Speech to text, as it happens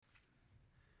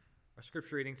Our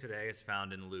scripture reading today is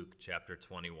found in Luke chapter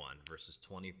 21, verses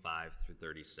 25 through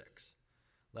 36.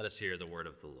 Let us hear the word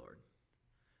of the Lord.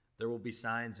 There will be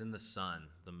signs in the sun,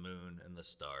 the moon, and the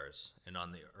stars, and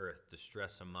on the earth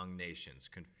distress among nations,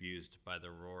 confused by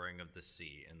the roaring of the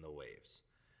sea and the waves.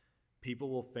 People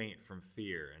will faint from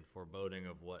fear and foreboding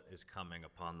of what is coming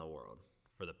upon the world,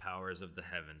 for the powers of the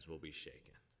heavens will be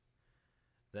shaken.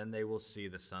 Then they will see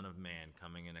the Son of Man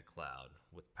coming in a cloud,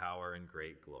 with power and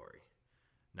great glory.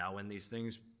 Now when these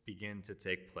things begin to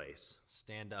take place,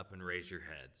 stand up and raise your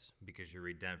heads, because your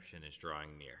redemption is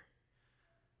drawing near.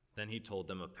 Then he told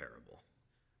them a parable.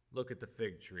 Look at the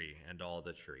fig tree and all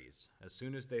the trees. As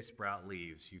soon as they sprout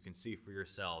leaves, you can see for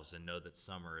yourselves and know that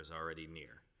summer is already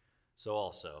near. So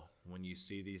also, when you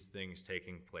see these things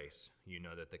taking place, you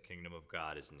know that the kingdom of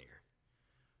God is near.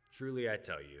 Truly I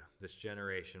tell you, this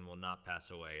generation will not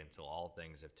pass away until all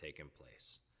things have taken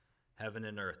place. Heaven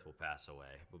and earth will pass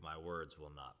away, but my words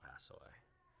will not pass away.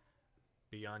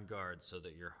 Be on guard so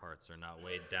that your hearts are not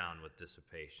weighed down with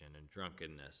dissipation and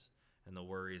drunkenness and the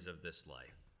worries of this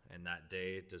life, and that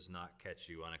day does not catch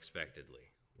you unexpectedly,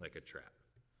 like a trap.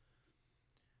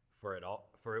 For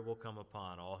it will come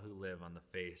upon all who live on the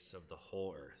face of the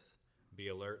whole earth. Be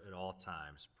alert at all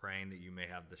times, praying that you may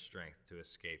have the strength to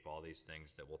escape all these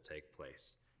things that will take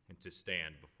place, and to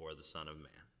stand before the Son of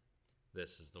Man.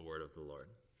 This is the word of the Lord.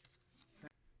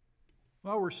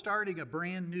 Well, we're starting a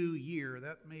brand new year.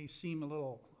 That may seem a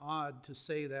little odd to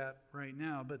say that right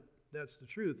now, but that's the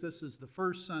truth. This is the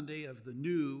first Sunday of the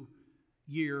new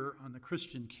year on the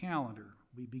Christian calendar.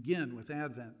 We begin with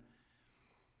Advent.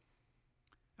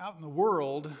 Out in the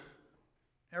world,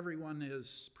 everyone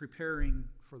is preparing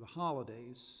for the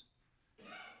holidays.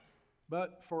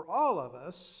 But for all of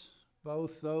us,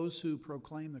 both those who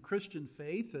proclaim the Christian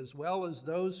faith as well as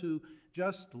those who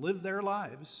just live their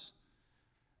lives,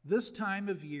 this time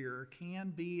of year can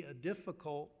be a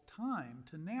difficult time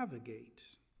to navigate.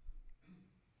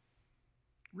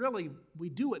 Really, we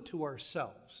do it to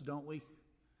ourselves, don't we?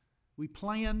 We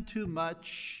plan too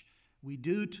much, we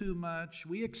do too much,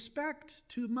 we expect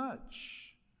too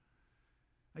much.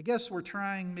 I guess we're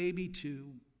trying maybe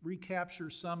to recapture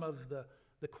some of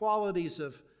the qualities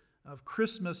of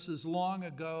Christmases long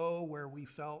ago, where we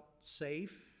felt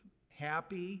safe,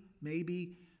 happy,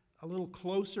 maybe a little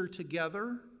closer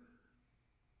together.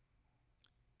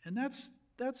 And that's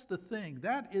the thing.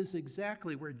 That is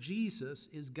exactly where Jesus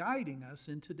is guiding us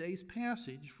in today's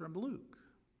passage from Luke.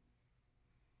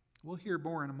 We'll hear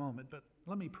more in a moment, but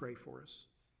let me pray for us.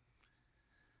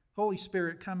 Holy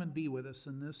Spirit, come and be with us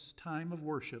in this time of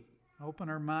worship. Open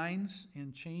our minds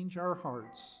and change our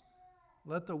hearts.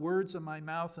 Let the words of my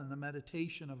mouth and the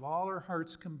meditation of all our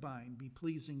hearts combined be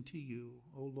pleasing to you,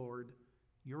 O Lord.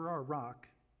 You're our rock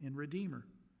and Redeemer.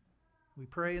 We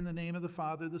pray in the name of the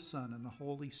Father, the Son, and the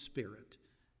Holy Spirit.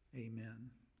 Amen.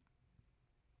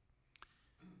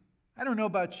 I don't know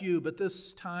about you, but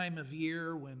this time of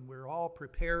year when we're all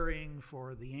preparing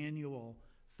for the annual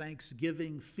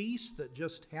Thanksgiving feast that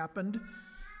just happened,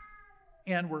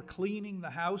 and we're cleaning the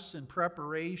house in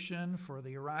preparation for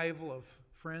the arrival of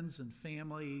friends and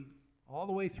family all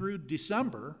the way through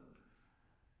December,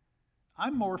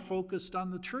 I'm more focused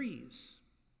on the trees.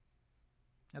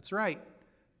 That's right.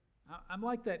 I'm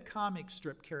like that comic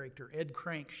strip character, Ed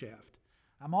Crankshaft.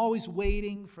 I'm always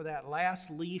waiting for that last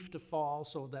leaf to fall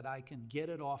so that I can get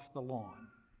it off the lawn.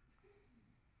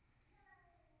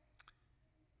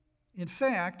 In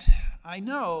fact, I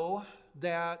know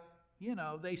that,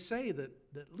 they say that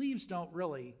leaves don't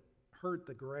really hurt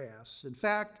the grass. In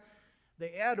fact,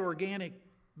 they add organic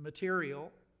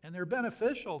material and they're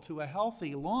beneficial to a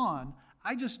healthy lawn.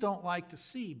 I just don't like to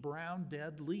see brown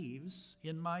dead leaves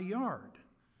in my yard.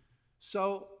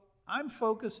 So I'm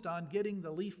focused on getting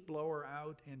the leaf blower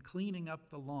out and cleaning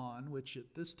up the lawn, which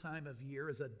at this time of year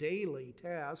is a daily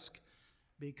task,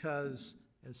 because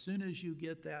as soon as you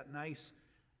get that nice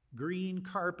green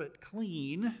carpet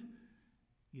clean,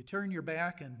 you turn your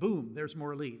back and boom, there's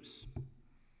more leaves.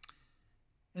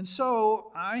 And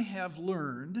so I have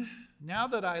learned, now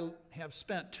that I have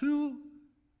spent 2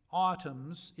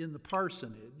 autumns in the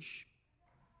parsonage,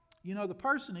 the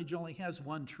parsonage only has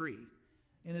 1 tree.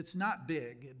 And it's not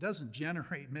big. It doesn't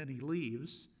generate many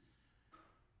leaves.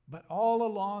 But all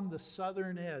along the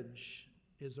southern edge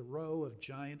is a row of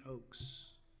giant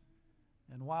oaks.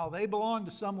 And while they belong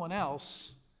to someone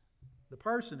else, the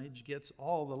parsonage gets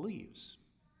all the leaves.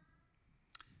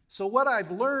 So what I've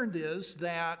learned is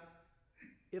that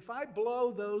if I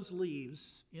blow those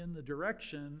leaves in the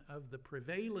direction of the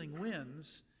prevailing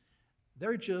winds,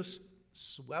 they're just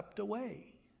swept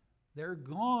away. They're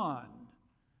gone.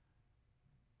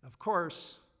 Of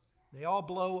course, They all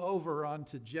blow over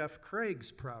onto Jeff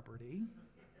Craig's property.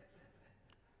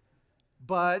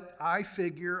 But I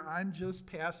figure I'm just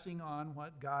passing on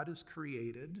what God has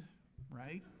created,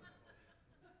 right?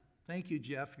 Thank you,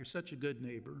 Jeff. You're such a good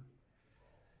neighbor.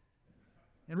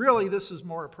 And really, this is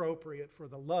more appropriate for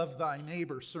the Love Thy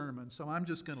Neighbor sermon, so I'm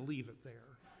just going to leave it there.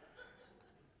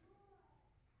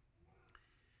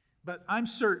 But I'm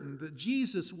certain that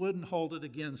Jesus wouldn't hold it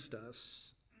against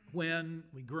us when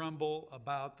we grumble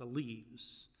about the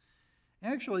leaves.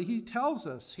 Actually, he tells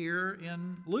us here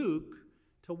in Luke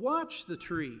to watch the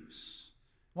trees,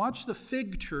 watch the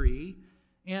fig tree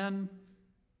and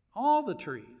all the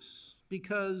trees,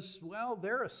 because, well,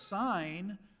 they're a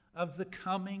sign of the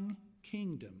coming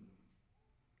kingdom.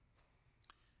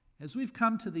 As we've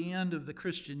come to the end of the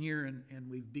Christian year and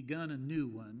we've begun a new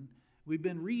one, we've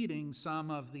been reading some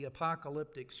of the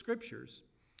apocalyptic scriptures.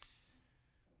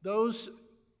 Those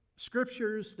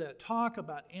scriptures that talk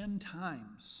about end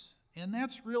times. And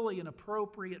that's really an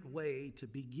appropriate way to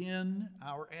begin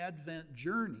our Advent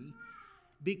journey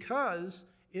because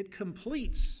it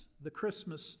completes the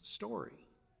Christmas story.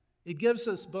 It gives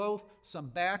us both some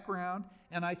background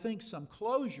and I think some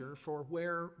closure for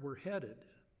where we're headed.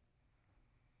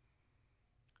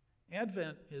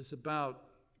 Advent is about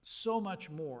so much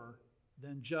more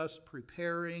than just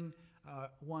preparing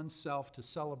oneself to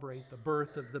celebrate the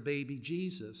birth of the baby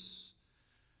Jesus.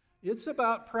 It's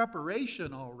about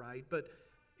preparation, all right, but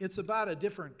it's about a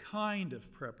different kind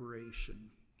of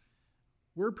preparation.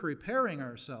 We're preparing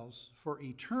ourselves for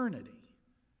eternity,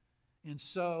 and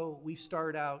so we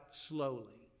start out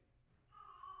slowly.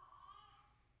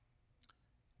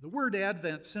 The word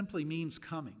Advent simply means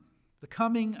coming, the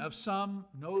coming of some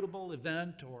notable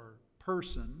event or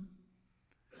person.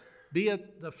 Be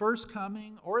it the first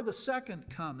coming or the second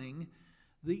coming,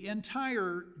 the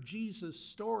entire Jesus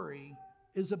story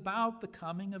is about the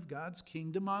coming of God's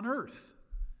kingdom on earth.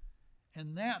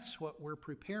 And that's what we're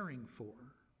preparing for.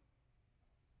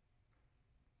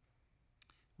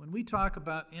 When we talk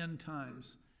about end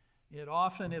times, it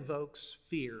often evokes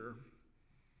fear.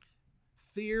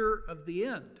 Fear of the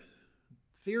end.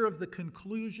 Fear of the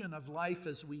conclusion of life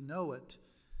as we know it.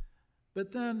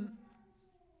 But then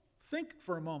think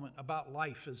for a moment about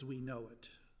life as we know it.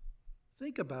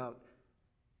 Think about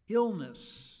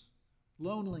illness,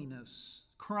 loneliness,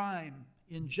 crime,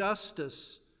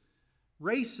 injustice,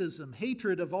 racism,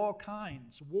 hatred of all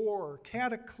kinds, war,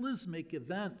 cataclysmic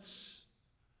events.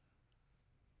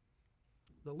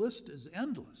 The list is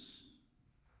endless.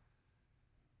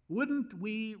 Wouldn't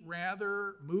we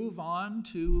rather move on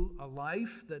to a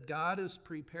life that God has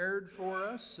prepared for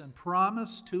us and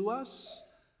promised to us?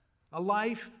 A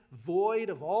life void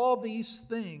of all these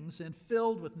things and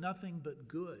filled with nothing but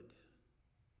good.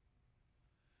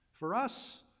 For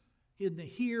us, in the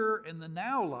here and the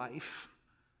now life,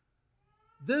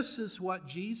 this is what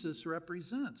Jesus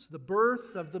represents. The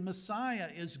birth of the Messiah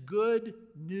is good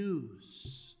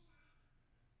news.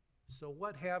 So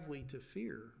what have we to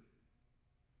fear?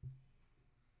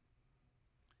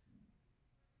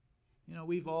 You know,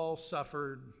 we've all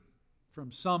suffered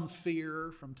from some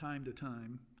fear from time to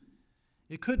time.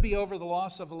 It could be over the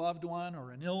loss of a loved one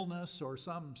or an illness or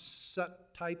some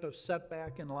type of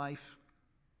setback in life.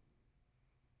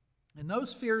 And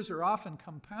those fears are often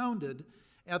compounded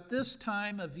at this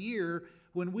time of year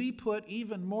when we put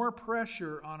even more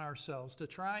pressure on ourselves to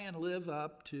try and live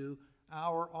up to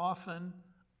our often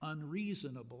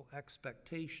unreasonable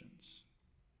expectations.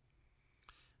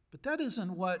 But that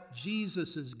isn't what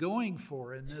Jesus is going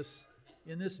for in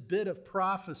this bit of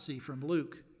prophecy from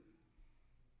Luke.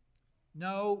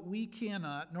 No, we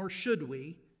cannot, nor should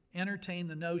we, entertain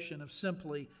the notion of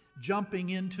simply jumping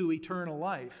into eternal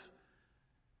life.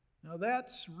 Now,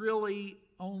 that's really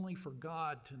only for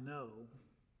God to know.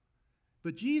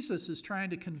 But Jesus is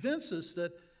trying to convince us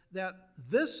that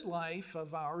this life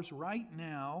of ours right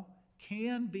now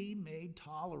can be made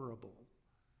tolerable.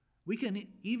 We can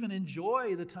even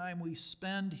enjoy the time we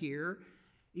spend here,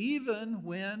 even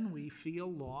when we feel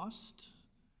lost,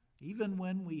 even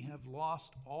when we have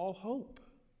lost all hope.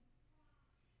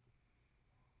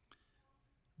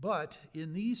 But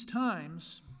in these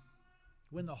times,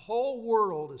 when the whole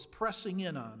world is pressing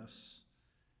in on us,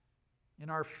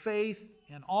 and our faith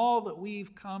and all that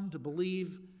we've come to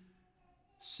believe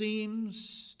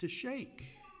seems to shake,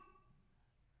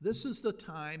 this is the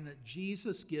time that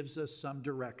Jesus gives us some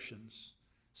directions,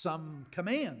 some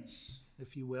commands,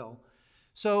 if you will.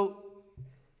 So,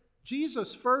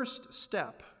 Jesus' first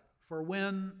step for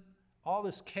when all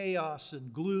this chaos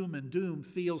and gloom and doom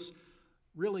feels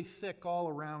really thick all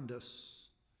around us,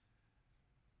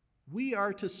 we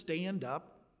are to stand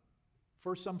up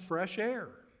for some fresh air.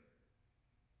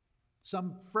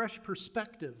 some fresh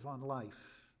perspective on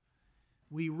life.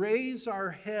 We raise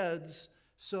our heads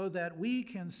so that we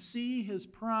can see his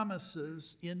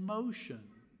promises in motion.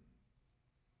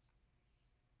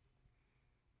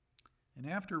 And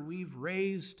after we've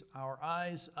raised our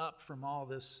eyes up from all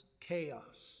this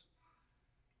chaos,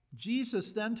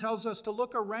 Jesus then tells us to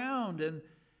look around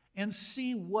and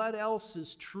see what else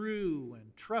is true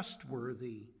and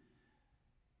trustworthy.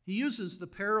 He uses the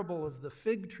parable of the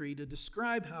fig tree to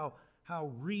describe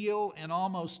how real and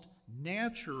almost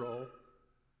natural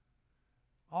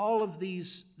all of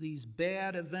these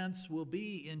bad events will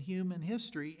be in human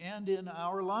history and in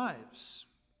our lives.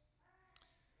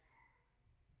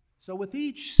 So with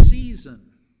each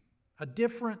season, a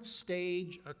different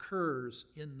stage occurs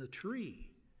in the tree.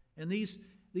 And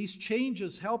these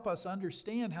changes help us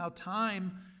understand how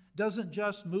time doesn't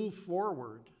just move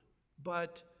forward,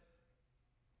 but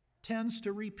tends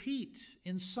to repeat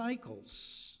in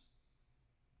cycles.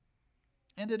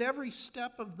 And at every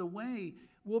step of the way,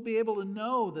 we'll be able to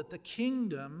know that the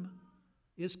kingdom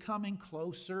is coming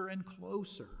closer and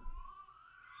closer.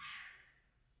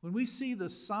 When we see the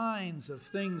signs of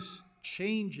things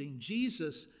changing,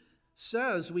 Jesus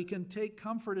says we can take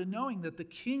comfort in knowing that the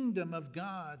kingdom of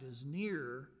God is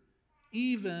near,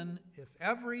 even if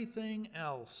everything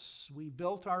else we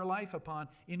built our life upon,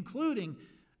 including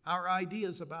our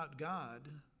ideas about God,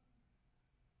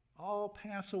 all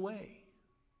pass away.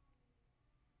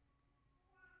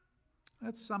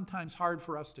 That's sometimes hard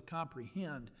for us to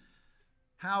comprehend,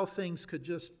 how things could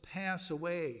just pass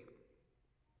away.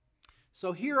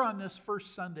 So here on this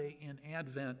first Sunday in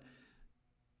Advent,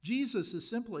 Jesus is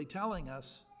simply telling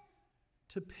us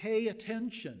to pay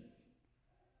attention,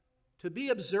 to be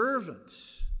observant,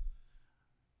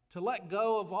 to let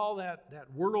go of all that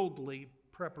worldly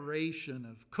preparation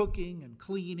of cooking and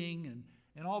cleaning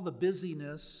and all the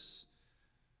busyness,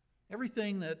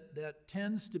 everything that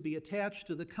tends to be attached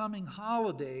to the coming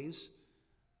holidays.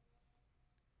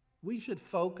 We should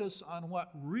focus on what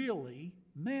really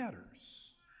matters.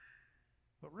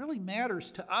 What really matters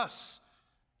to us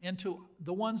and to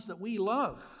the ones that we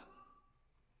love.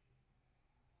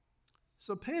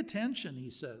 So pay attention,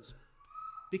 he says,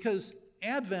 because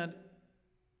Advent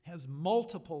has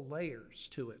multiple layers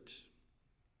to it.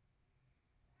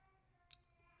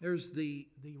 There's the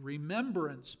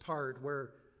remembrance part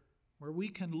where we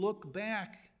can look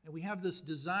back and we have this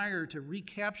desire to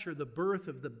recapture the birth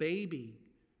of the baby.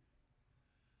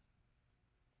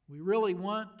 We really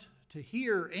want to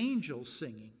hear angels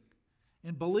singing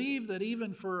and believe that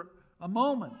even for a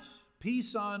moment,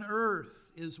 peace on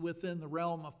earth is within the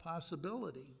realm of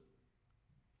possibility.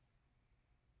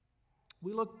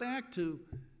 We look back to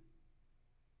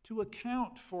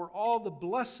account for all the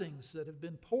blessings that have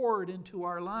been poured into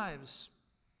our lives.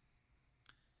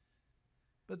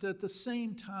 But at the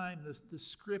same time, the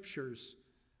scriptures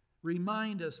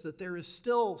remind us that there is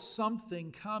still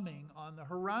something coming on the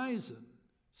horizon,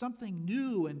 something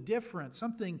new and different,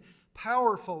 something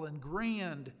powerful and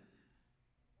grand.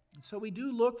 And so we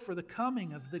do look for the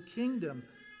coming of the kingdom,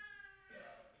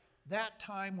 that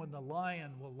time when the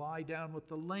lion will lie down with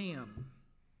the lamb,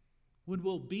 when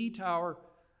we'll beat our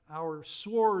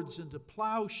swords into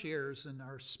plowshares and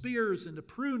our spears into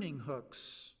pruning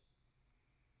hooks,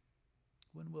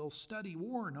 when we'll study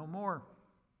war no more.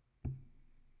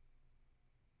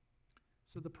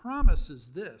 So the promise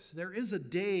is this: there is a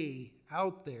day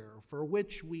out there for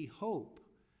which we hope.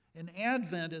 And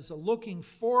Advent is a looking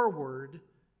forward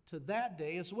to that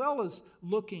day as well as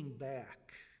looking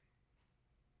back.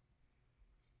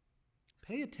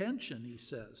 Pay attention, he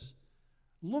says.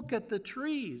 Look at the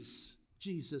trees,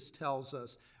 Jesus tells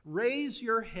us. Raise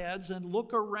your heads and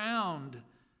look around.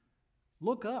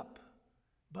 Look up,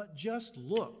 but just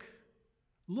look.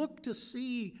 Look to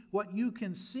see what you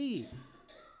can see,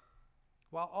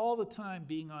 while all the time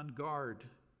being on guard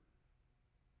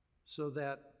so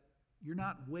that you're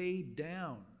not weighed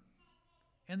down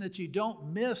and that you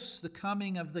don't miss the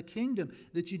coming of the kingdom,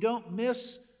 that you don't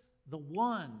miss the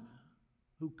one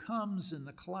who comes in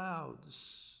the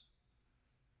clouds.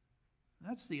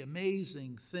 That's the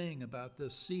amazing thing about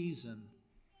this season.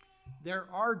 There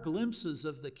are glimpses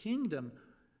of the kingdom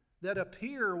that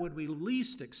appear when we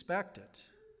least expect it.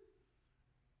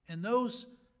 And those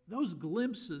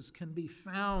glimpses can be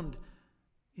found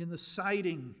in the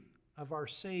sighting of our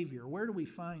Savior. Where do we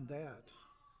find that?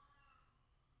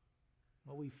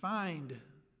 Well, we find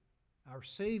our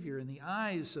Savior in the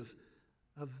eyes of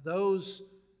those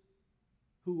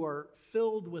who are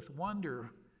filled with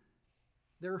wonder.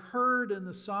 They're heard in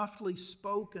the softly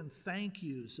spoken thank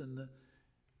yous and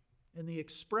the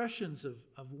expressions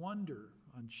of wonder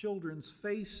on children's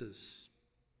faces.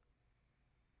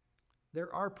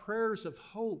 There are prayers of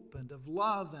hope and of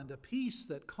love and a peace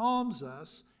that calms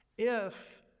us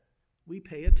if we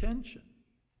pay attention.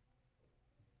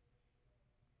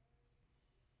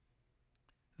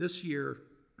 This year,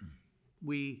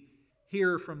 we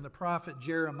hear from the prophet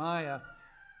Jeremiah,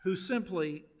 who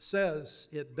simply says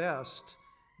it best,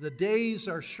 "The days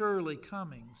are surely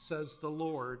coming, says the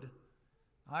Lord.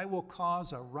 I will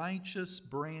cause a righteous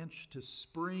branch to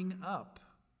spring up."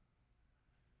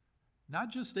 Not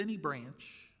just any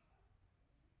branch,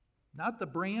 not the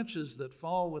branches that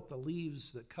fall with the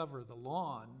leaves that cover the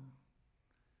lawn,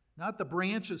 not the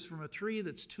branches from a tree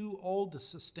that's too old to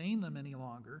sustain them any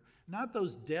longer, not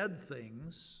those dead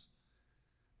things,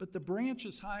 but the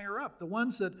branches higher up, the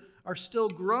ones that are still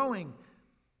growing,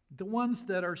 the ones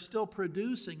that are still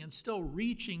producing and still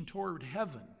reaching toward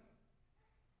heaven.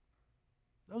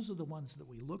 Those are the ones that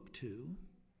we look to.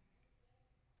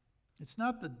 It's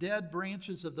not the dead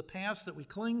branches of the past that we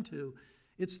cling to.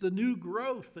 It's the new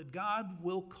growth that God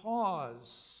will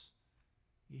cause.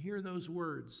 You hear those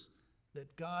words,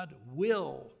 that God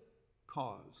will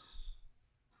cause.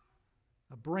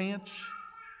 A branch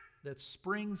that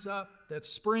springs up, that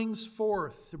springs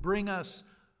forth to bring us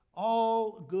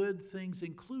all good things,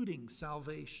 including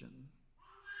salvation.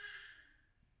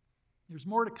 There's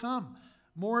more to come,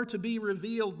 more to be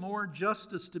revealed, more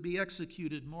justice to be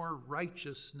executed, more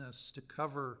righteousness to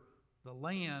cover the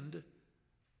land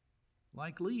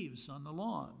like leaves on the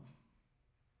lawn.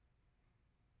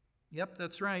 Yep,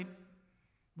 that's right.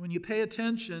 When you pay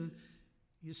attention,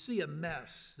 you see a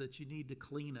mess that you need to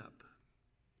clean up.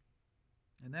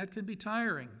 And that can be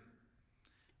tiring.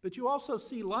 But you also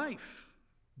see life,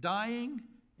 dying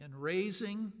and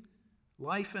raising,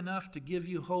 life enough to give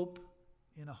you hope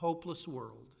in a hopeless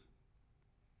world.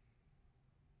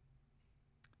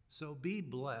 So be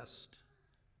blessed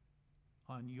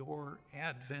on your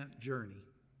Advent journey.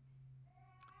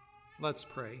 Let's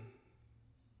pray.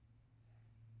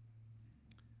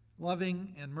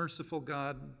 Loving and merciful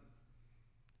God,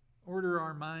 order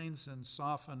our minds and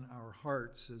soften our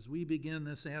hearts as we begin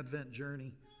this Advent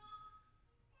journey.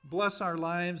 Bless our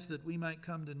lives that we might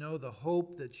come to know the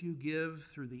hope that you give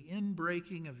through the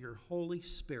inbreaking of your Holy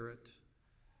Spirit.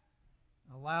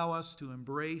 Allow us to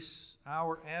embrace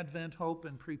our Advent hope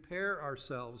and prepare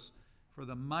ourselves for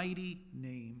the mighty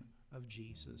name of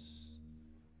Jesus.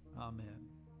 Amen.